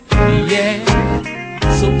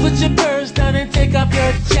yeah. So put your purse down and take off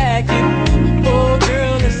your jacket. Oh,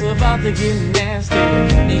 girl, it's about to get nasty.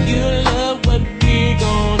 And you love what we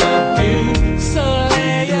gonna do. So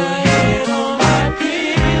lay your head on my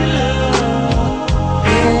pillow.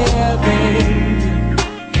 Yeah, baby.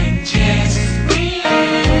 And just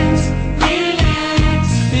relax,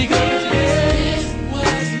 because this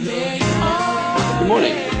was made on. Good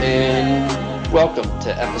morning, and welcome to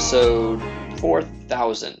episode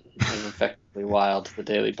 4000 of Effectively Wild, the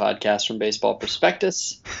daily podcast from Baseball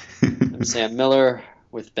Prospectus. I'm Sam Miller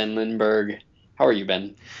with Ben Lindbergh. How are you,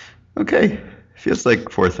 Ben? Okay. Feels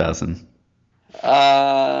like 4,000.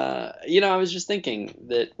 I was just thinking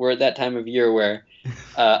that we're at that time of year where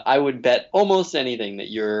I would bet almost anything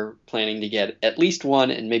that you're planning to get at least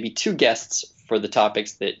one and maybe two guests for the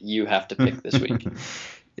topics that you have to pick this week.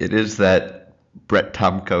 It is that Brett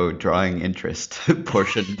Tomko drawing interest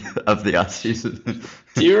portion of the offseason.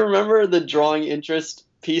 Do you remember the drawing interest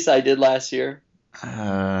piece I did last year?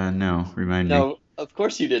 No. Remind me. No, of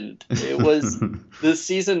course you didn't. It was the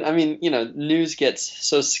season. I mean, news gets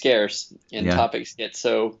so scarce and topics get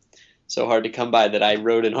so hard to come by that I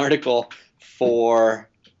wrote an article for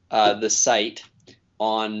the site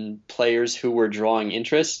on players who were drawing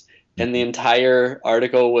interest, and the entire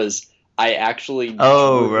article was I actually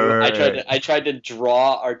I tried to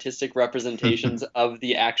draw artistic representations of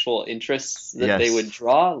the actual interests that they would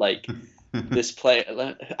draw, like this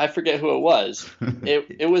play. I forget who it was.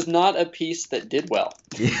 It was not a piece that did well.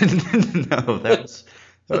 No, that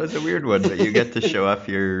was a weird one, but you get to show off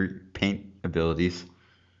your paint abilities.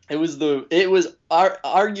 It was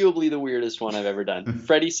arguably the weirdest one I've ever done.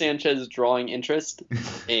 Freddie Sanchez drawing interest,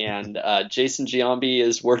 and Jason Giambi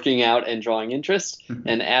is working out and drawing interest,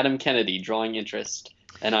 and Adam Kennedy drawing interest.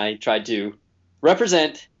 And I tried to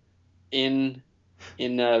represent in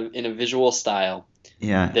a visual style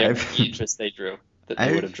the interest they drew that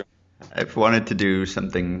they would have drawn. I've wanted to do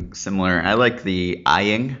something similar. I like the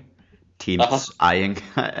eyeing. Teams eyeing,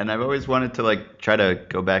 and I've always wanted to try to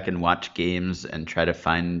go back and watch games and try to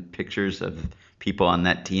find pictures of people on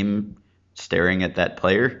that team staring at that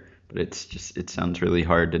player, but it sounds really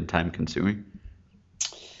hard and time consuming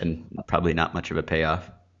and probably not much of a payoff.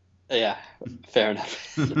 Yeah, fair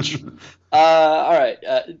enough. All right,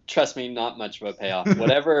 trust me, not much of a payoff.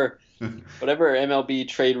 Whatever MLB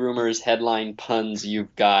trade rumors headline puns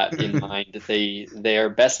you've got in mind, they are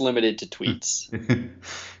best limited to tweets.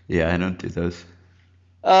 Yeah, I don't do those.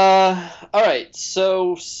 All right.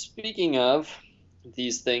 So speaking of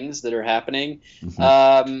these things that are happening,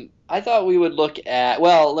 I thought we would look at.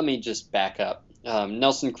 Well, let me just back up.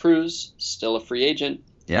 Nelson Cruz, still a free agent.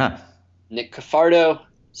 Yeah. Nick Cafardo,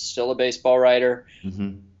 still a baseball writer.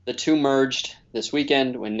 Mm-hmm. The two merged this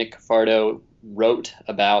weekend when Nick Cafardo wrote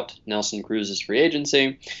about Nelson Cruz's free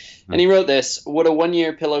agency. And he wrote this: would a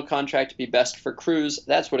one-year pillow contract be best for Cruz?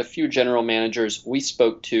 That's what a few general managers we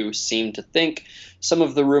spoke to seem to think. Some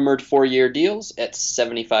of the rumored 4-year deals at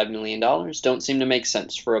 $75 million don't seem to make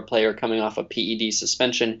sense for a player coming off a PED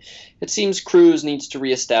suspension. It seems Cruz needs to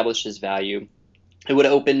reestablish his value. It would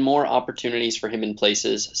open more opportunities for him in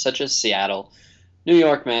places such as Seattle, New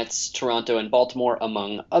York Mets, Toronto, and Baltimore,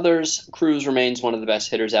 among others. Cruz remains one of the best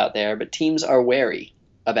hitters out there, but teams are wary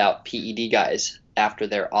about PED guys after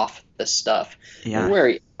they're off the stuff. Yeah.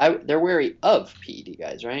 They're wary of PED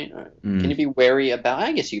guys, right? Can you be wary about?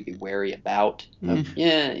 I guess you could be wary about. I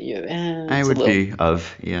would be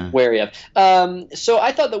of, yeah. Wary of. So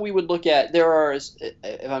I thought that we would look at,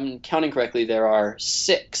 if I'm counting correctly, there are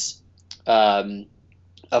 6 of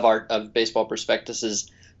Baseball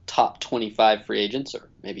Prospectus's top 25 free agents, or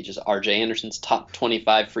maybe just R.J. Anderson's top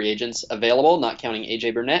 25 free agents available, not counting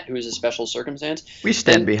A.J. Burnett, who is a special circumstance. We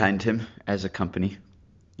stand behind him as a company.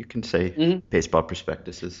 You can say Baseball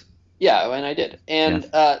Prospectuses. Yeah, and I did. And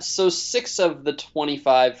so 6 of the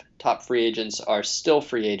 25 top free agents are still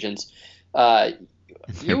free agents.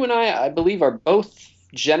 You and I believe, are both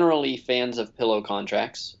generally fans of pillow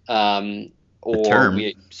contracts. The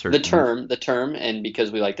term, and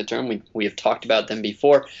because we like the term, we have talked about them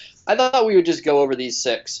before. I thought we would just go over these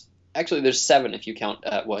 6. Actually, there's 7 if you count.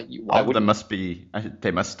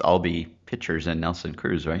 They must all be pitchers and Nelson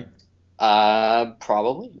Cruz, right?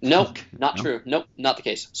 Probably. Nope, not true. Nope, not the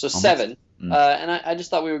case. So almost. 7. And I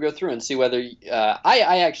just thought we would go through and see whether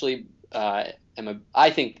I actually I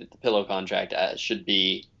think that the pillow contract should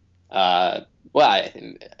be. I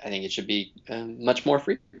think it should be much more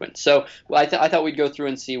frequent. So I thought we'd go through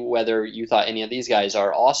and see whether you thought any of these guys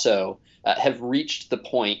are also have reached the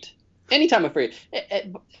point. Anytime a free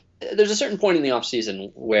there's a certain point in the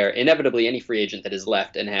offseason where inevitably any free agent that is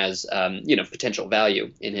left and has potential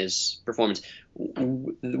value in his performance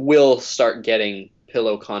will start getting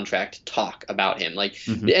pillow contract talk about him. Like,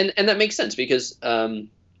 and that makes sense because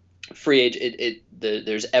free agent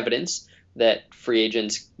there's evidence that free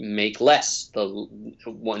agents make less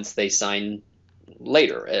once they sign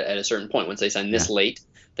later at a certain point. Once they sign this late,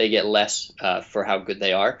 they get less for how good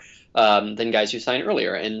they are than guys who sign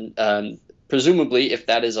earlier. And presumably, if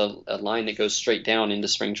that is a line that goes straight down into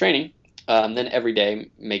spring training, then every day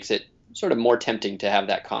makes it sort of more tempting to have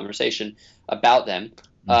that conversation about them.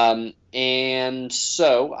 And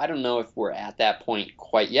so I don't know if we're at that point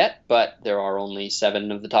quite yet, but there are only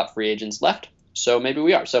 7 of the top free agents left. So maybe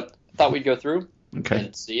we are. So I thought we'd go through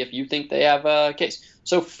and see if you think they have a case.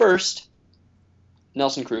 So first,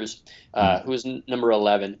 Nelson Cruz, who is number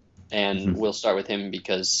 11, and we'll start with him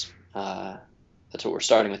because that's what we're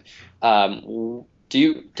starting with.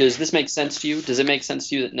 Does this make sense to you? Does it make sense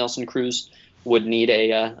to you that Nelson Cruz would need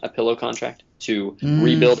a pillow contract to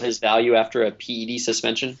rebuild his value after a PED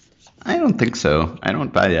suspension? I don't think so. I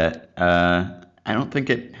don't buy that. I don't think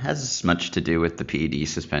it has much to do with the PED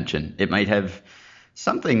suspension. It might have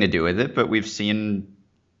something to do with it, but we've seen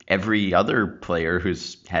every other player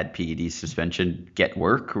who's had PED suspension get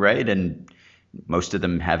work, right? And most of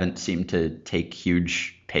them haven't seemed to take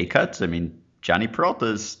huge pay cuts. I mean, Johnny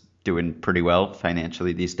Peralta's doing pretty well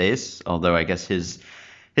financially these days, although I guess his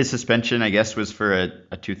suspension, I guess, was for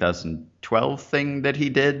a 2012 thing that he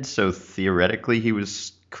did. So theoretically, he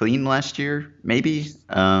was clean last year, maybe,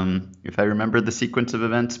 if I remember the sequence of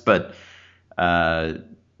events. But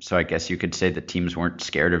so I guess you could say the teams weren't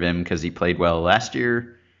scared of him because he played well last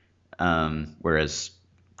year. Whereas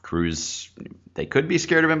Cruz, they could be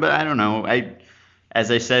scared of him, but I don't know. As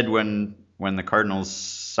I said, when the Cardinals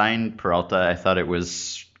signed Peralta, I thought it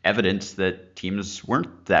was evidence that teams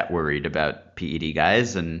weren't that worried about PED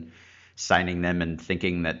guys and signing them and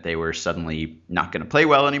thinking that they were suddenly not going to play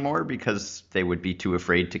well anymore because they would be too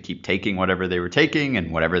afraid to keep taking whatever they were taking,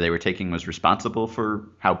 and whatever they were taking was responsible for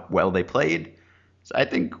how well they played. So I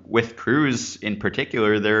think with Cruz in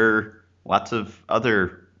particular, there are lots of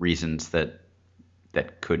other reasons that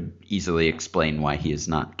could easily explain why he is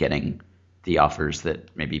not getting the offers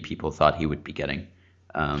that maybe people thought he would be getting.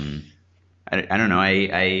 I don't know.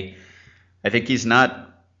 I think he's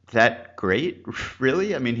not that great,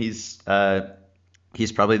 really. I mean, he's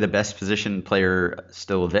probably the best position player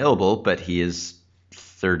still available, but he is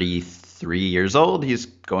 33 years old. He's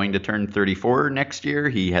going to turn 34 next year.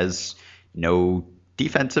 He has no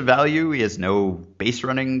defensive value. He has no base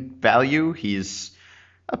running value. He's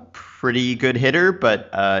a pretty good hitter, but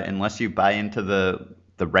unless you buy into the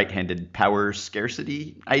right-handed power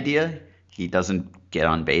scarcity idea, he doesn't get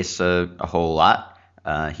on base a whole lot.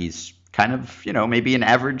 He's kind of, maybe an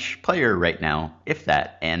average player right now, if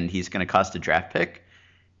that, and he's going to cost a draft pick,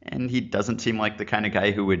 and he doesn't seem like the kind of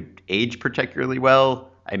guy who would age particularly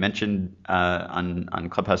well. I mentioned on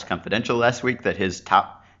Clubhouse Confidential last week that his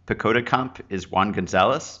top PECOTA comp is Juan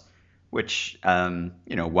Gonzalez, which,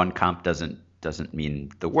 one comp doesn't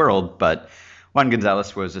mean the world, but Juan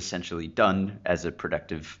Gonzalez was essentially done as a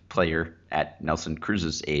productive player at Nelson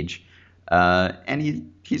Cruz's age. And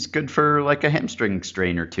he's good for like a hamstring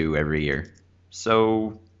strain or two every year.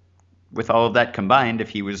 So with all of that combined, if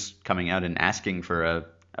he was coming out and asking for a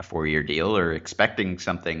 4-year deal or expecting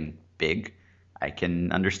something big, I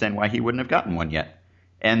can understand why he wouldn't have gotten one yet.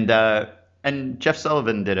 And Jeff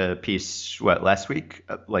Sullivan did a piece, last week,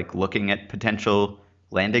 like looking at potential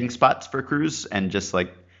landing spots for Cruz and just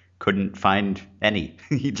like couldn't find any.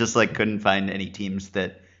 He just like couldn't find any teams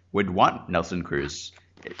that would want Nelson Cruz.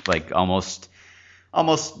 Like almost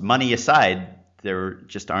money aside, there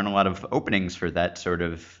just aren't a lot of openings for that sort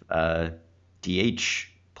of DH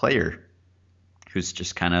player who's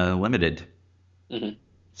just kind of limited. Mm-hmm.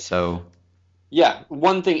 So, yeah,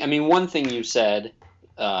 one thing you said,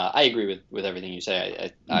 I agree with everything you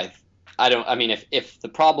say. If the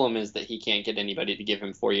problem is that he can't get anybody to give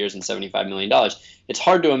him 4 years and $75 million, it's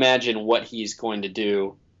hard to imagine what he's going to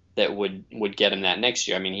do that would get him that next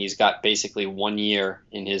year. I mean, he's got basically 1 year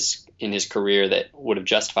in his career that would have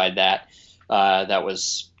justified that. That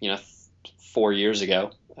was 4 years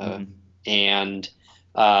ago, and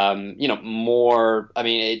more. I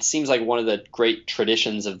mean, it seems like one of the great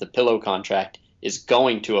traditions of the pillow contract is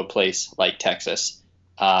going to a place like Texas,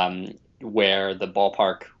 where the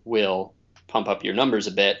ballpark will pump up your numbers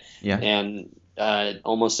a bit, and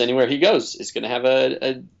almost anywhere he goes is going to have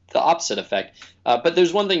the opposite effect. But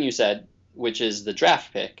there's one thing you said which is the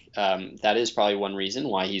draft pick. That is probably one reason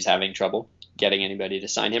why he's having trouble getting anybody to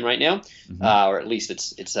sign him right now, or at least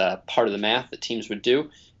it's a part of the math that teams would do.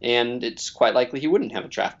 And it's quite likely he wouldn't have a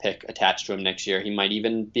draft pick attached to him next year. He might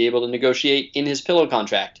even be able to negotiate in his pillow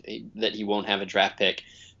contract that he won't have a draft pick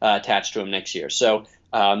attached to him next year. So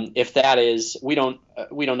if that is, we don't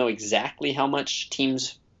know exactly how much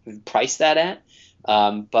teams price that at,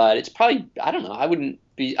 but it's probably, I don't know.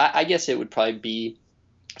 I guess it would probably be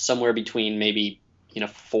somewhere between maybe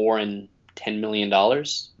 $4 and $10 million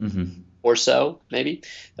or so, maybe.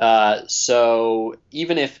 So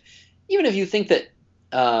even if you think that.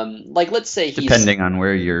 Let's say depending on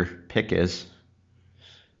where your pick is.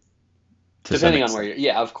 Depending on where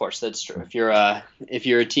yeah, of course, that's true. If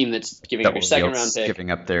you're a team that's giving up your second round pick,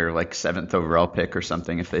 giving up their 7th overall pick or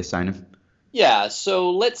something if they sign him. Yeah,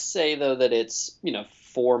 so let's say though that it's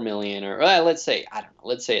 $4 million, or let's say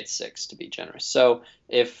let's say it's 6 to be generous. So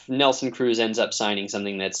if Nelson Cruz ends up signing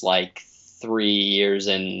something that's 3 years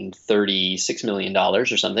and $36 million or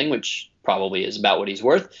something, which probably is about what he's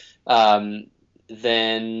worth.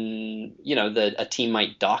 Then a team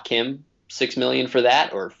might dock him $6 million for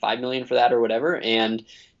that, or $5 million for that, or whatever. And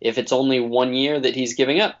if it's only 1 year that he's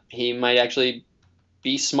giving up, he might actually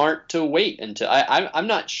be smart to wait until. I'm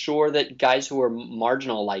not sure that guys who are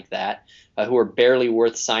marginal like that, who are barely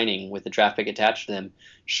worth signing with the draft pick attached to them,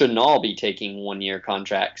 shouldn't all be taking 1 year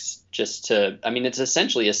contracts just to. I mean, it's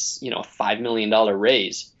essentially a $5 million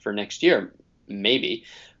raise for next year, maybe,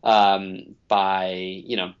 by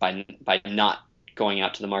not going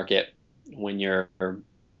out to the market when you're.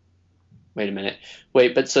 Wait a minute.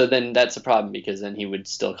 But so then that's a problem, because then he would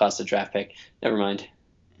still cost a draft pick. Never mind.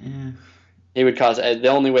 Yeah. He would cost. The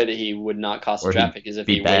only way that he would not cost a draft pick is if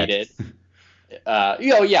he waited. Yeah.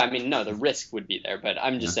 I mean, no, the risk would be there, but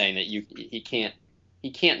I'm just saying that he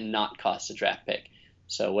can't not cost a draft pick.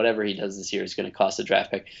 So whatever he does this year is going to cost a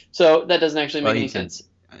draft pick. So that doesn't actually make any sense.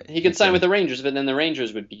 He could sign with the Rangers, but then the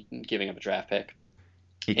Rangers would be giving up a draft pick.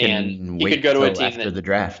 He could go to a team after the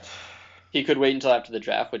draft. He could wait until after the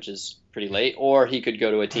draft, which is pretty late, or he could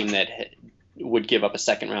go to a team that would give up a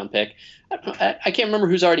second round pick. I can't remember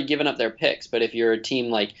who's already given up their picks, but if you're a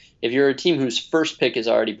team whose first pick is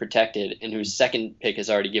already protected and whose second pick is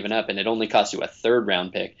already given up, and it only costs you a third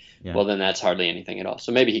round pick, well, then that's hardly anything at all.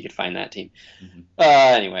 So maybe he could find that team.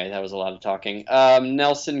 Anyway, that was a lot of talking.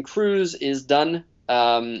 Nelson Cruz is done.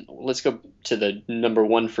 Let's go to the number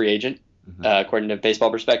one free agent, according to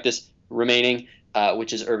Baseball Prospectus, remaining,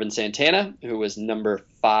 which is Ervin Santana, who was number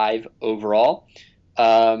 5 overall.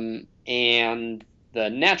 And the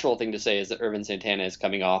natural thing to say is that Ervin Santana is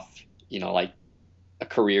coming off, a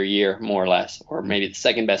career year, more or less, or maybe the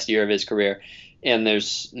second best year of his career. And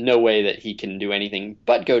there's no way that he can do anything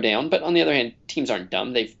but go down. But on the other hand, teams aren't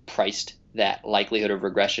dumb. They've priced that likelihood of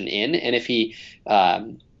regression in. And if he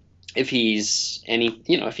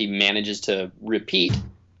manages to repeat,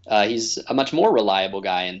 he's a much more reliable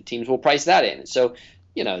guy, and teams will price that in. So,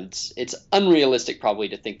 it's unrealistic probably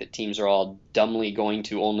to think that teams are all dumbly going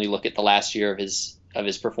to only look at the last year of his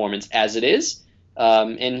performance as it is.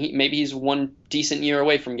 And maybe he's one decent year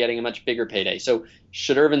away from getting a much bigger payday. So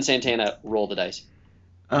should Ervin Santana roll the dice?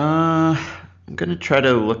 I'm gonna try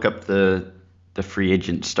to look up the free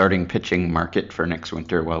agent starting pitching market for next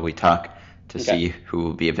winter while we talk to see who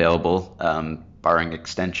will be available, barring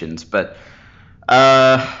extensions. But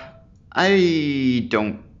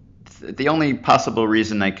the only possible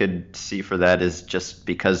reason I could see for that is just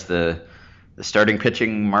because the starting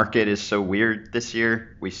pitching market is so weird this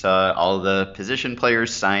year. We saw all the position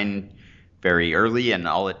players sign very early and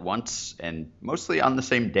all at once, and mostly on the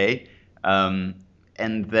same day. And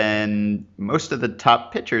then most of the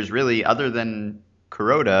top pitchers, really, other than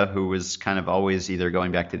Kuroda, who was kind of always either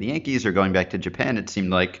going back to the Yankees or going back to Japan, it seemed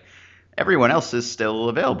like everyone else is still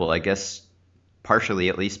available, I guess. Partially,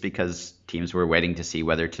 at least, because teams were waiting to see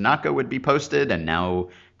whether Tanaka would be posted, and now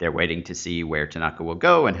they're waiting to see where Tanaka will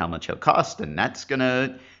go and how much he'll cost, and that's going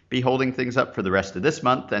to be holding things up for the rest of this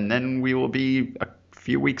month, and then we will be a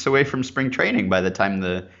few weeks away from spring training by the time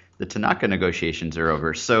the Tanaka negotiations are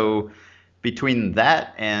over. So between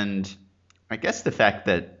that and I guess the fact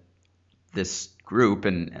that this group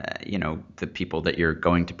and, the people that you're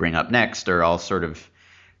going to bring up next are all sort of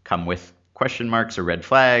come with question marks or red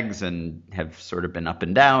flags and have sort of been up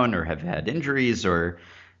and down or have had injuries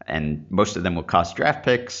and most of them will cost draft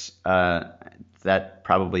picks. That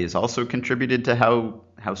probably has also contributed to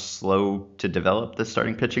how slow to develop the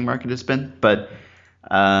starting pitching market has been. But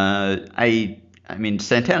I mean,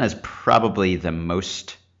 Santana is probably the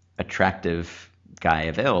most attractive guy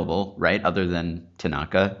available, right? Other than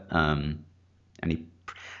Tanaka.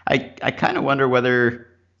 I kind of wonder whether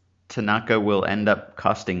Tanaka will end up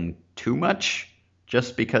costing too much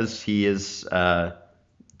just because he is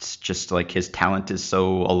it's just like his talent is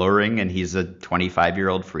so alluring and he's a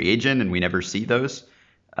 25-year-old free agent and we never see those.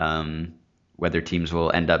 Whether teams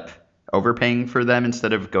will end up overpaying for them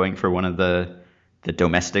instead of going for one of the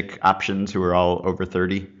domestic options who are all over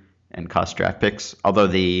 30 and cost draft picks. Although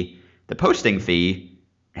the posting fee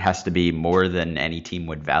has to be more than any team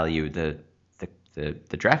would value the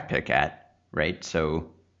draft pick at, right?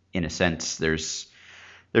 So in a sense, there's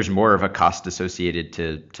more of a cost associated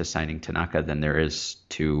to signing Tanaka than there is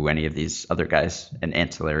to any of these other guys, an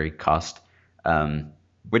ancillary cost,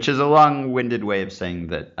 which is a long-winded way of saying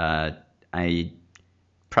that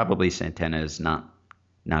probably Santana is not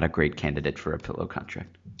a great candidate for a pillow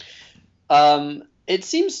contract. It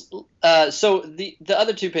seems so. The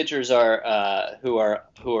other two pitchers are who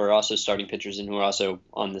are also starting pitchers and who are also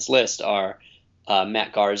on this list are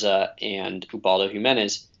Matt Garza and Ubaldo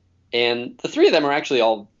Jimenez, and the three of them are actually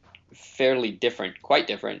all fairly different, quite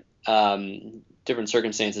different, different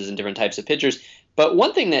circumstances and different types of pitchers. But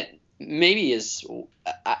one thing that maybe is,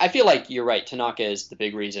 I feel like you're right. Tanaka is the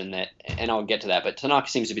big reason that, and I'll get to that. But Tanaka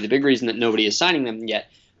seems to be the big reason that nobody is signing them yet,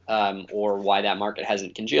 or why that market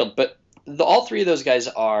hasn't congealed. But all three of those guys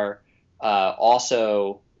are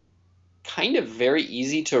also kind of very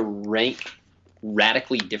easy to rank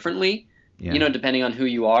radically differently, depending on who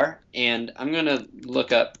you are. And I'm going to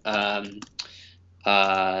look up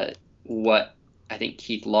what I think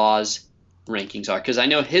Keith Law's rankings are, because I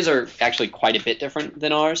know his are actually quite a bit different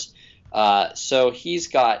than ours. So he's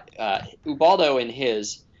got Ubaldo in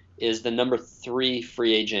his is the number 3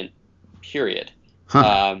 free agent, period,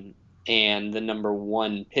 and the number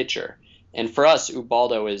 1 pitcher. And for us,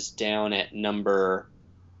 Ubaldo is down at number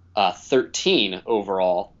 13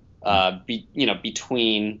 overall,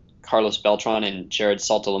 between Carlos Beltran and Jared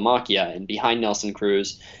Saltalamacchia, and behind Nelson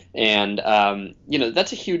Cruz. And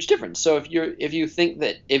that's a huge difference. So if you think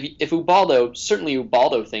that if Ubaldo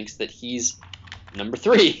thinks that he's number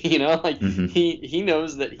 3, he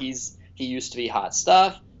knows that he used to be hot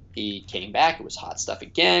stuff. He came back, it was hot stuff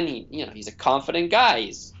again. He's a confident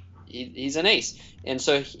guy. He's an ace. And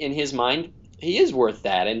so in his mind, he is worth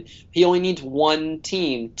that. And he only needs one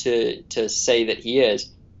team to say that he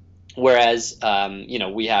is. Whereas,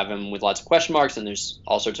 we have him with lots of question marks, and there's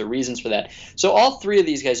all sorts of reasons for that. So all three of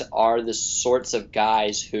these guys are the sorts of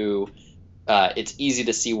guys who it's easy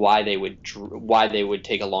to see why they would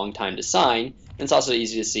take a long time to sign. And it's also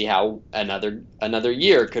easy to see how another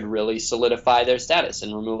year could really solidify their status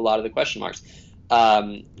and remove a lot of the question marks.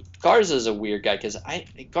 Garza is a weird guy because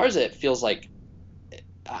Garza, it feels like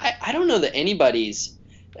I don't know that anybody's.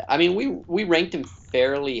 I mean, we ranked him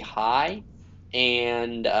fairly high.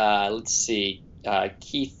 And let's see,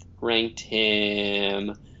 Keith ranked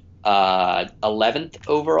him 11th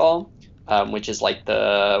overall, which is like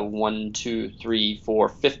the 1, 2, 3, 4,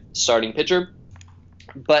 5th starting pitcher.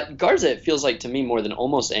 But Garza, it feels like to me more than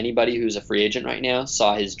almost anybody who's a free agent right now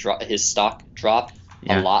saw his stock drop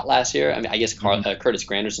a lot last year. I mean, I guess Curtis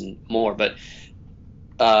Granderson more, but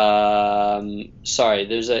sorry,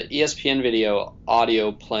 there's a ESPN video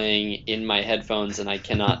audio playing in my headphones and I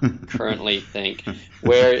cannot currently think.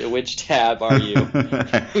 Which tab are you?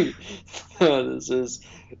 This is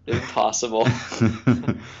impossible.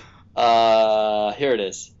 Here it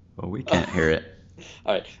is. Well, we can't hear it.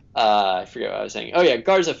 All right. I forget what I was saying. Oh yeah,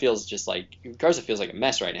 Garza feels like a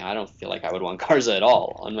mess right now. I don't feel like I would want Garza at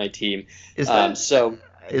all on my team. Is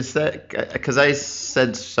that because I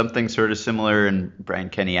said something sort of similar, and Brian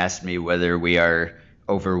Kenny asked me whether we are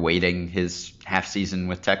overweighting his half season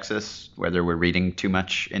with Texas, whether we're reading too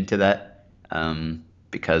much into that,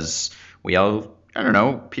 because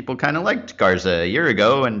people kind of liked Garza a year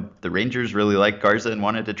ago, and the Rangers really liked Garza and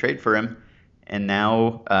wanted to trade for him, and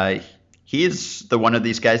now he is the one of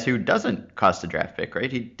these guys who doesn't cost a draft pick, right?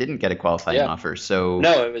 He didn't get a qualifying offer, so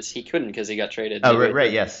no, he couldn't because he got traded. Oh,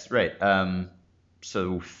 right, yes, right.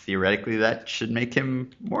 So theoretically, that should make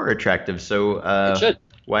him more attractive. So it should.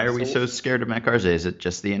 Why are we so scared of Matt Garza? Is it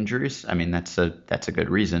just the injuries? I mean, that's a good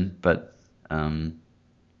reason, but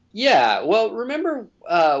yeah. Well, remember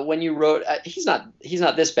when you wrote? He's not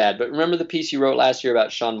this bad, but remember the piece you wrote last year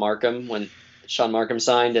about Sean Markham when Sean Markham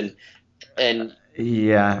signed and.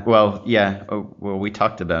 Yeah. Well, yeah. Well, we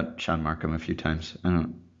talked about Sean Markham a few times.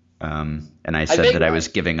 And I said that I was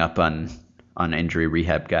giving up on injury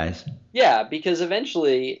rehab guys. Yeah, because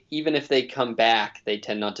eventually, even if they come back, they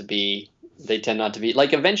tend not to be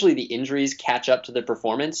like, eventually the injuries catch up to the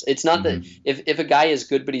performance. It's not that if a guy is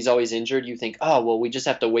good but he's always injured, you think, oh well, we just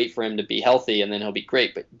have to wait for him to be healthy and then he'll be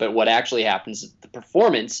great. But what actually happens is the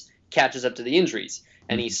performance catches up to the injuries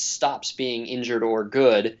and he stops being injured or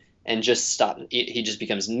good and just stop. He just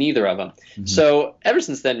becomes neither of them. Mm-hmm. So ever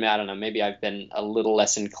since then, I don't know, maybe I've been a little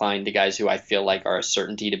less inclined to guys who I feel like are a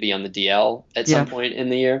certainty to be on the DL at some point in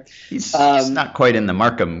the year. He's not quite in the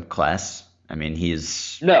Markham class. I mean,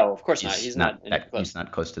 no, of course not. He's not he's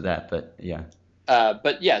not close to that, but yeah.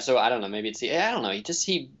 But yeah, so I don't know. Maybe it's I don't know.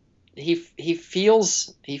 He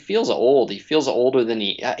feels old. He feels older than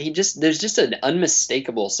there's just an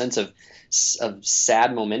unmistakable sense of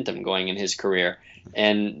sad momentum going in his career,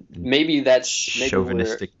 and maybe that's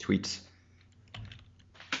chauvinistic tweets.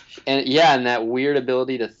 And and that weird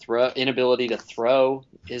inability to throw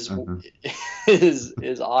is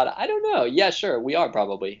is odd. I don't know. Yeah, sure, we are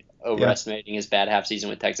probably overestimating his bad half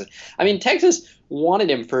season with Texas. I mean, Texas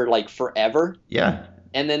wanted him for like forever. Yeah.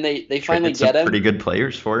 And then they finally get him. Pretty good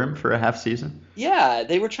players for him for a half season. Yeah,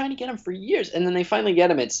 they were trying to get him for years, and then they finally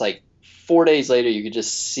get him. It's like 4 days later, you could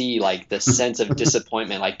just see like the sense of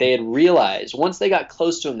disappointment. Like they had realized once they got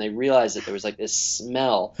close to him, they realized that there was like this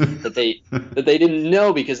smell that they didn't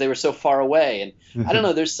know because they were so far away. And I don't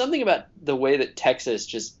know. There's something about the way that Texas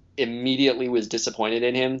just immediately was disappointed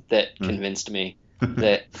in him that convinced me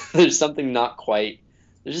that there's just something not quite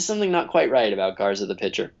right about Garza the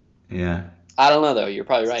pitcher. Yeah. I don't know, though. You're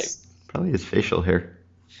probably right. Probably his facial hair.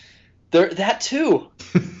 That, too.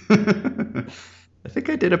 I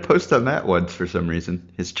think I did a post on that once for some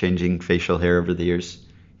reason. His changing facial hair over the years.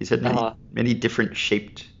 He's had many different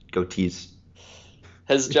shaped goatees.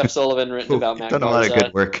 Has Jeff Sullivan written about Matt Garza? Done a lot of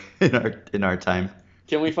good work in our time.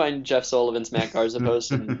 Can we find Jeff Sullivan's Matt Garza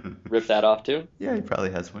post and rip that off, too? Yeah, he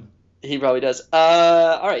probably has one. He probably does.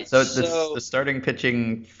 All right. So the starting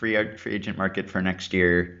pitching free agent market for next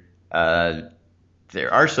year.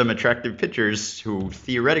 There are some attractive pitchers who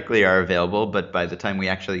theoretically are available, but by the time we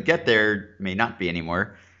actually get there, may not be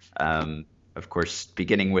anymore. Of course,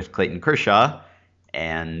 beginning with Clayton Kershaw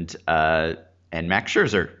and Max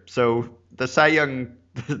Scherzer. So the Cy Young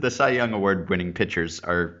Award-winning pitchers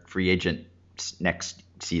are free agents next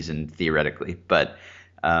season theoretically, but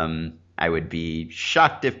I would be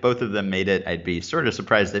shocked if both of them made it. I'd be sort of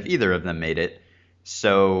surprised if either of them made it.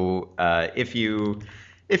 So if you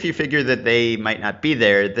figure that they might not be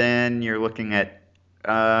there, then you're looking at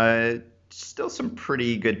still some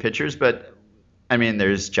pretty good pitchers. But, I mean,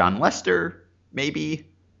 there's John Lester, maybe.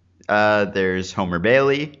 There's Homer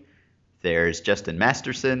Bailey. There's Justin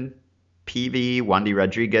Masterson, Peavy, Wandy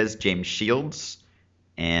Rodriguez, James Shields.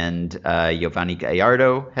 And Giovanni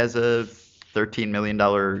Gallardo has a $13 million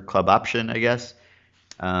club option, I guess.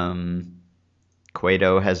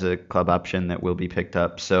 Cueto has a club option that will be picked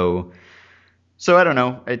up. So I don't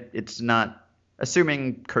know. It's not,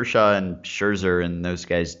 assuming Kershaw and Scherzer and those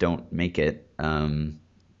guys don't make it,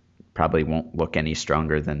 probably won't look any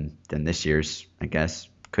stronger than this year's, I guess.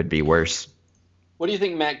 Could be worse. What do you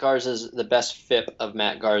think the best FIP of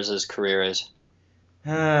Matt Garza's career is?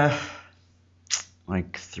 Like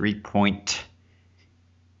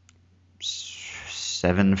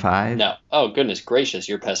 3.75? No. Oh, goodness gracious,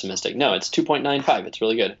 you're pessimistic. No, it's 2.95. It's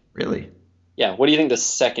really good. Really? Yeah. What do you think the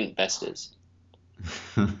second best is?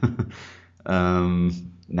 Now I'm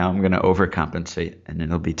going to overcompensate, and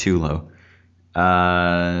it'll be too low.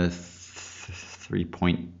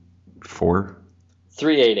 3.4?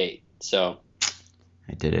 3.88. So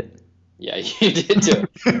I did it. Yeah, you did too.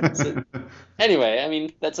 So, anyway, I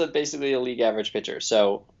mean, that's basically a league average pitcher.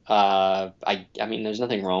 So I mean, there's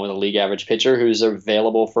nothing wrong with a league average pitcher who's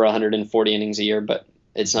available for 140 innings a year, but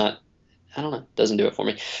it's not, I don't know, doesn't do it for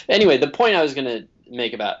me. Anyway, the point I was going to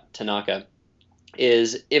make about Tanaka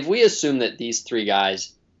is if we assume that these three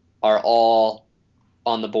guys are all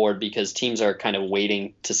on the board because teams are kind of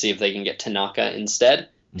waiting to see if they can get Tanaka instead,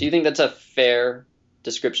 do you think that's a fair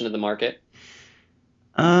description of the market?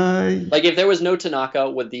 Like if there was no Tanaka,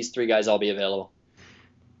 would these three guys all be available?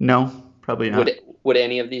 No, probably not. Would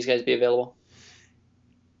any of these guys be available?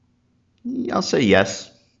 I'll say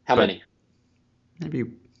yes. How many? Maybe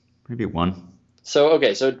one. So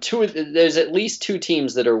there's at least two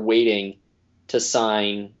teams that are waiting to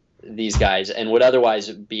sign these guys and would otherwise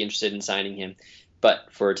be interested in signing him, but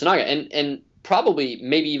for Tanaka and probably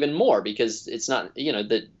maybe even more, because it's not,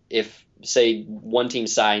 that if say one team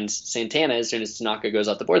signs Santana as soon as Tanaka goes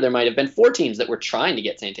off the board, there might have been four teams that were trying to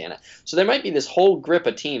get Santana. So there might be this whole grip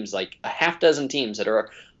of teams, like a half dozen teams that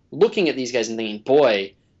are looking at these guys and thinking,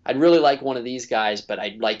 boy, I'd really like one of these guys, but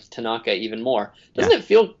I'd like Tanaka even more. Doesn't it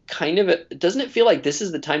feel like this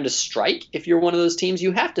is the time to strike? If you're one of those teams,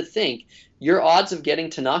 you have to think your odds of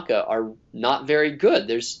getting Tanaka are not very good.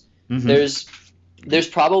 There's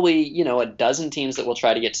probably, a dozen teams that will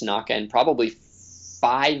try to get Tanaka, and probably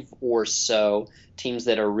 5 or so teams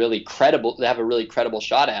that are really credible, that have a really credible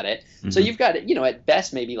shot at it. So you've got, at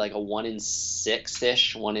best maybe like a 1 in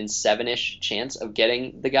 6-ish, 1 in 7-ish chance of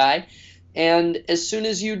getting the guy. And as soon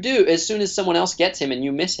as someone else gets him and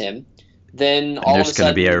you miss him, then all of a sudden there's going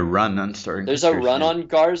to be a run on starting. There's a run on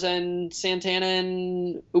Garza and Santana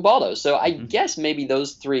and Ubaldo. So I guess maybe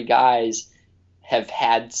those 3 guys have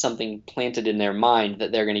had something planted in their mind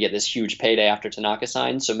that they're going to get this huge payday after Tanaka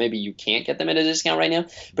signs. So maybe you can't get them at a discount right now.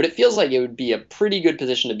 But it feels like it would be a pretty good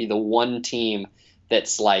position to be the one team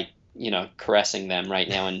that's like, caressing them right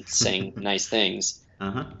now and saying nice things.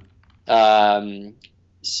 So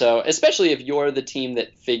especially if you're the team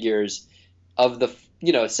that figures of the,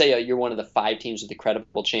 say you're one of the 5 teams with a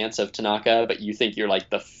credible chance of Tanaka, but you think you're like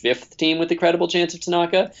the 5th team with a credible chance of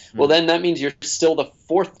Tanaka, well, then that means you're still the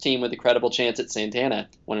 4th team with a credible chance at Santana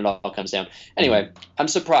when it all comes down. Anyway, I'm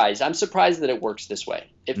surprised. I'm surprised that it works this way.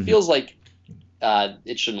 It feels like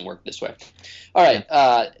it shouldn't work this way. All right,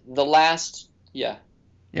 the last, Yeah,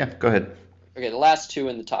 go ahead. Okay, the last 2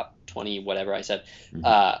 in the top 20, whatever I said,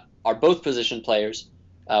 are both position players.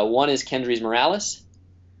 One is Kendrys Morales.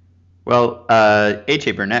 Well,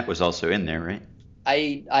 AJ Burnett was also in there, right?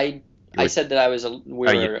 I said that I was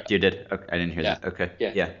you did? Okay, I didn't hear that. Okay.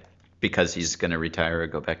 Yeah. Because he's going to retire or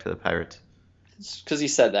go back to the Pirates. Because he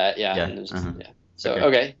said that, yeah. Yeah. And it was, So,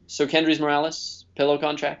 okay. So Kendrys Morales, pillow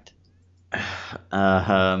contract?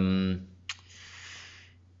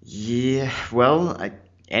 Yeah, well,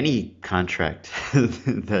 any contract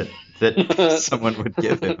that someone would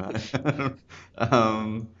give him.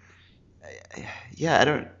 I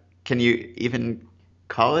don't. Can you even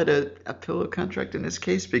call it a pillow contract in this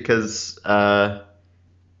case? Because I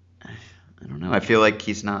don't know. I feel like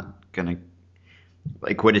he's not gonna.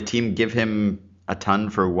 Like, would a team give him a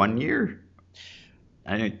ton for 1 year?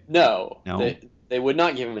 No. They would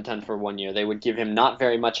not give him a ton for 1 year. They would give him not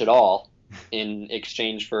very much at all in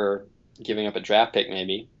exchange for giving up a draft pick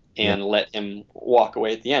maybe and let him walk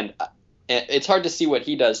away at the end. It's hard to see what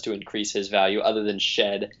he does to increase his value other than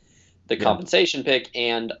shed the compensation pick,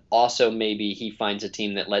 and also maybe he finds a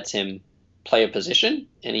team that lets him play a position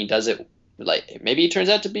and he does it like maybe he turns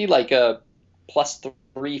out to be like a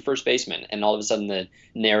 +3 first baseman and all of a sudden the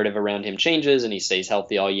narrative around him changes and he stays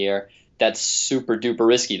healthy all year. That's super duper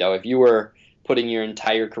risky though. If you were putting your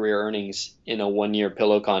entire career earnings in a 1-year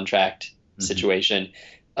pillow contract situation,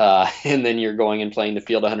 and then you're going and playing the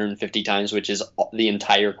field 150 times, which is the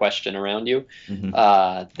entire question around you,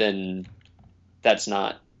 then that's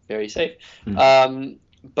not very safe.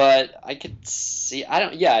 But I could see,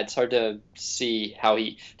 it's hard to see how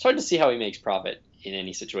he makes profit in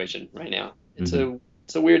any situation right now. It's a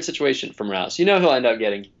weird situation for Morales. He'll end up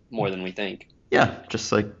getting more than we think. Yeah,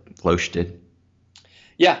 just like Loesch did.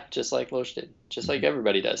 Yeah, just like Loesch did. Just like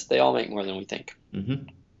everybody does. They all make more than we think.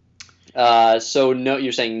 So no,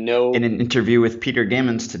 you're saying no. In an interview with Peter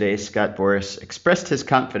Gammons today, Scott Boras expressed his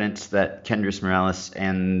confidence that Kendrys Morales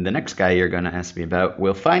and the next guy you're going to ask me about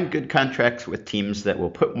will find good contracts with teams that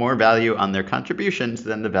will put more value on their contributions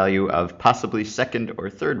than the value of possibly 2nd or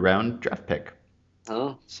 3rd round draft pick.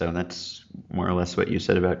 Oh. So that's more or less what you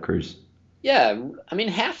said about Cruz. Yeah, I mean,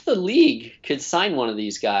 half the league could sign one of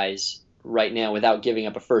these guys right now without giving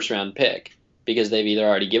up a first-round pick because they've either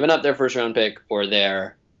already given up their first-round pick or they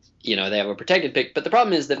have a protected pick. But the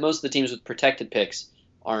problem is that most of the teams with protected picks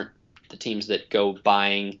aren't the teams that go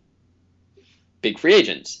buying big free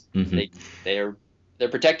agents. They're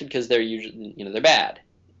protected because they're usually they're bad.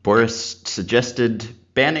 Boras suggested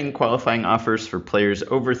banning qualifying offers for players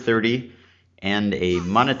over 30 and a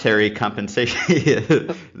monetary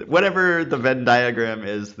compensation, whatever the Venn diagram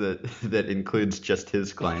is that includes just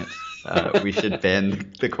his clients. We should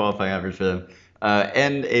ban the qualifying offers for them.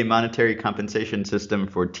 And a monetary compensation system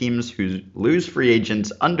for teams who lose free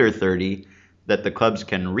agents under 30 that the clubs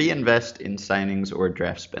can reinvest in signings or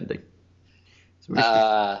draft spending. So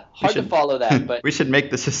hard to follow that, but we should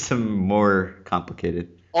make the system more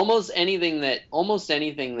complicated. Almost anything that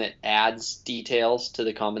adds details to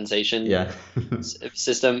the compensation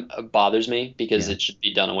system bothers me because it should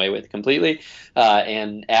be done away with completely.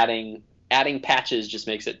 And adding patches just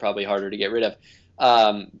makes it probably harder to get rid of.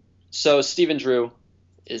 So Stephen Drew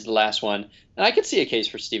is the last one. And I could see a case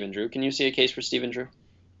for Stephen Drew. Can you see a case for Stephen Drew?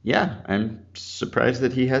 Yeah, I'm surprised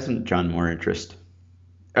that he hasn't drawn more interest.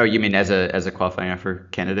 Oh, you mean as a qualifying offer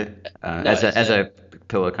candidate? As a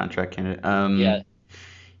pillow contract candidate?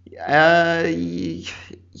 Yeah,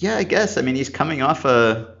 I guess. I mean, he's coming off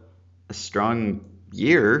a strong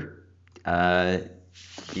year.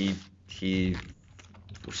 He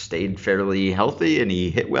stayed fairly healthy, and he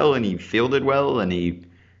hit well, and he fielded well, and he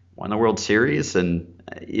won the World Series. And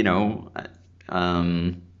I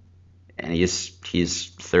And he's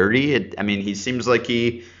 30. I mean, he seems like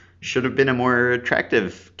he should have been a more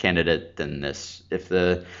attractive candidate than this. If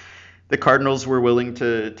the Cardinals were willing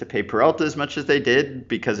to pay Peralta as much as they did,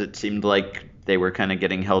 because it seemed like they were kind of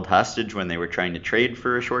getting held hostage when they were trying to trade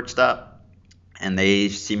for a shortstop, and they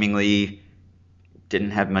seemingly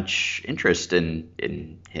didn't have much interest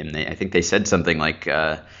in him. I think they said something like,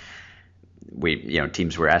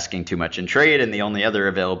 teams were asking too much in trade, and the only other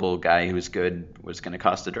available guy who was good was going to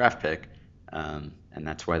cost a draft pick, and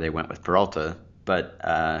that's why they went with Peralta. But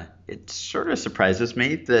it sort of surprises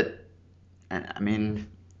me that, I mean,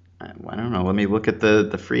 I don't know. Let me look at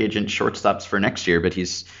the free agent shortstops for next year, but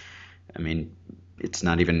it's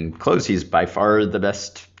not even close. He's by far the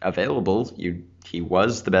best available. He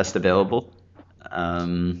was the best available. I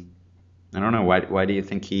don't know. Why do you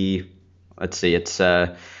think he? Let's see. It's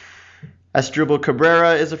Asdrubal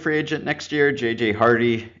Cabrera is a free agent next year. J.J.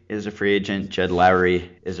 Hardy is a free agent. Jed Lowry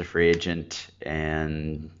is a free agent,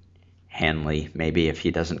 and Hanley maybe if he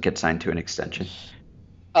doesn't get signed to an extension.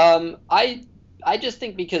 I just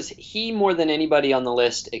think because he, more than anybody on the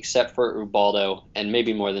list, except for Ubaldo, and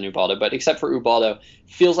maybe more than Ubaldo, but except for Ubaldo,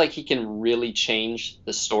 feels like he can really change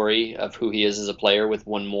the story of who he is as a player with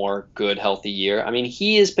one more good, healthy year. I mean,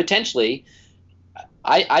 he is potentially,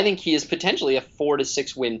 I think he is potentially a 4 to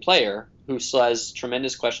 6 win player who still has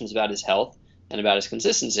tremendous questions about his health and about his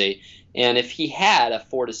consistency. And if he had a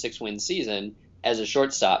 4 to 6 win season as a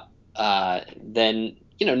shortstop, then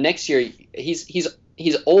next year he's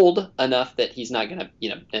old enough that he's not going to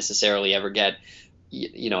necessarily ever get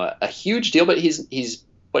a huge deal, but he's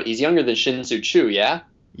younger than Shin-Soo Choo, yeah.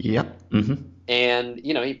 Yep. Mm-hmm. And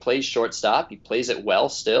he plays shortstop. He plays it well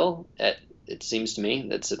still. It seems to me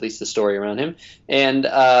that's at least the story around him. And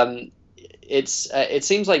it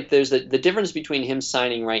seems like there's the difference between him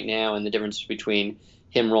signing right now and the difference between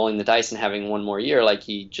him rolling the dice and having one more year like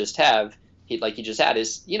he just had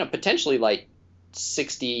is potentially like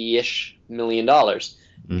 $60-ish million.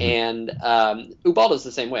 Mm-hmm. And Ubaldo's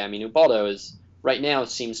the same way. I mean, Ubaldo is right now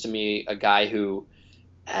seems to me a guy who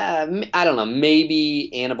I don't know,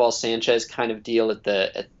 maybe Anibal Sanchez kind of deal at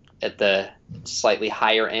the slightly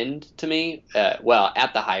higher end to me. At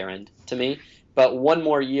the higher end to me. But one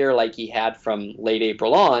more year like he had from late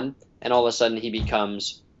April on, and all of a sudden he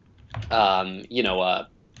becomes a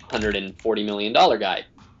 $140 million guy.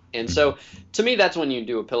 And so to me, that's when you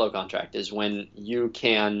do a pillow contract, is when you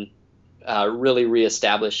can really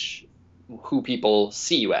reestablish who people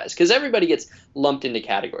see you as. Because everybody gets lumped into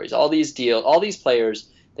categories. All these players,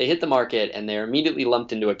 they hit the market and they're immediately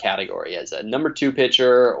lumped into a category as a number 2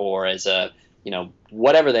 pitcher or as a,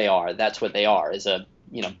 whatever they are. That's what they are, as a,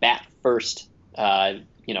 bat first,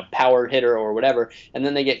 power hitter or whatever, and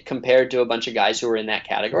then they get compared to a bunch of guys who are in that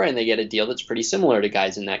category, and they get a deal that's pretty similar to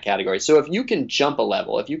guys in that category. So if you can jump a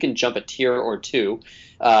level, if you can jump a tier or two,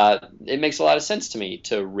 it makes a lot of sense to me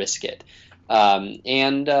to risk it.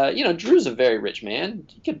 Drew's a very rich man.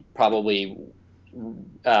 He could probably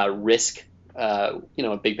risk, a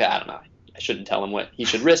big pay. I don't know. I shouldn't tell him what he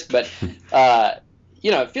should risk, but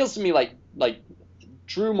it feels to me like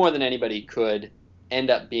Drew more than anybody could end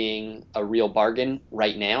up being a real bargain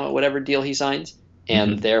right now at whatever deal he signs,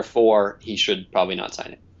 and mm-hmm. therefore he should probably not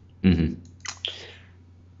sign it. Mm-hmm.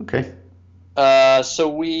 Okay. So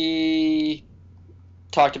we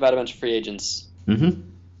talked about a bunch of free agents. Mm-hmm.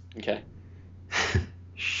 Okay.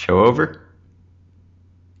 Show over?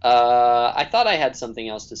 I thought I had something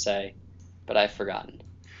else to say, but I've forgotten.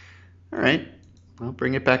 All right. I'll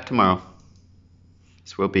bring it back tomorrow.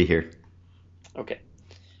 So we'll be here. Okay.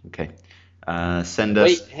 Send us.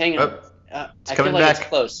 Wait, hang on. It's coming back. It's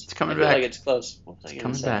close. It's coming back. back. Like it's close. It's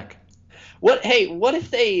coming back. What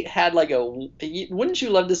if they had wouldn't you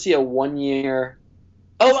love to see a 1 year?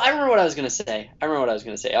 Oh, I remember what I was going to say. I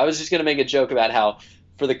was just going to make a joke about how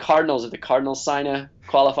for the Cardinals, if the Cardinals sign a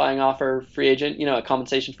qualifying offer free agent, a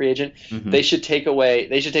compensation free agent, mm-hmm. they should take away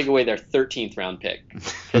their 13th round pick,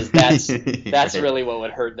 because that's right. Really what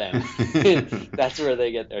would hurt them. That's where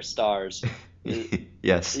they get their stars.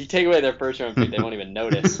 Yes. You take away their first round pick, they won't even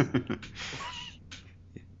notice.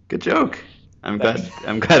 Good joke. I'm glad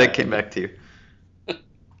it came back to you.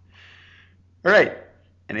 All right.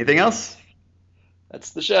 Anything else?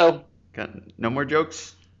 That's the show. Got no more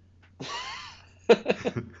jokes?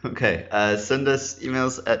 Okay. Send us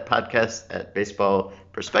emails at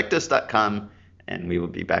podcast@baseballprospectus.com, and we will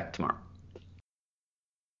be back tomorrow.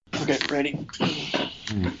 Okay, ready.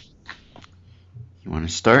 You want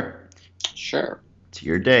to start? Sure. It's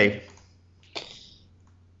your day.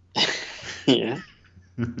 Yeah.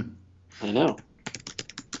 I know.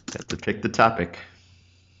 Got to pick the topic.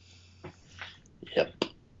 Yep.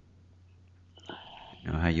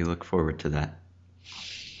 how you look forward to that.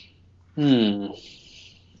 Hmm.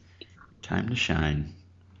 Time to shine.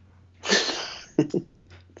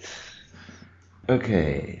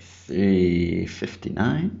 Okay,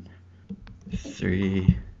 3:59.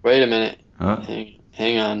 Wait a minute. Oh,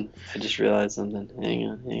 Hang on. I just realized something. Hang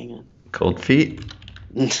on. cold feet.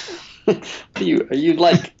 Are you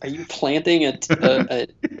planting a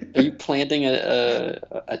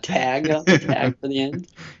tag for the end?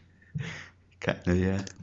 Kind of, yeah.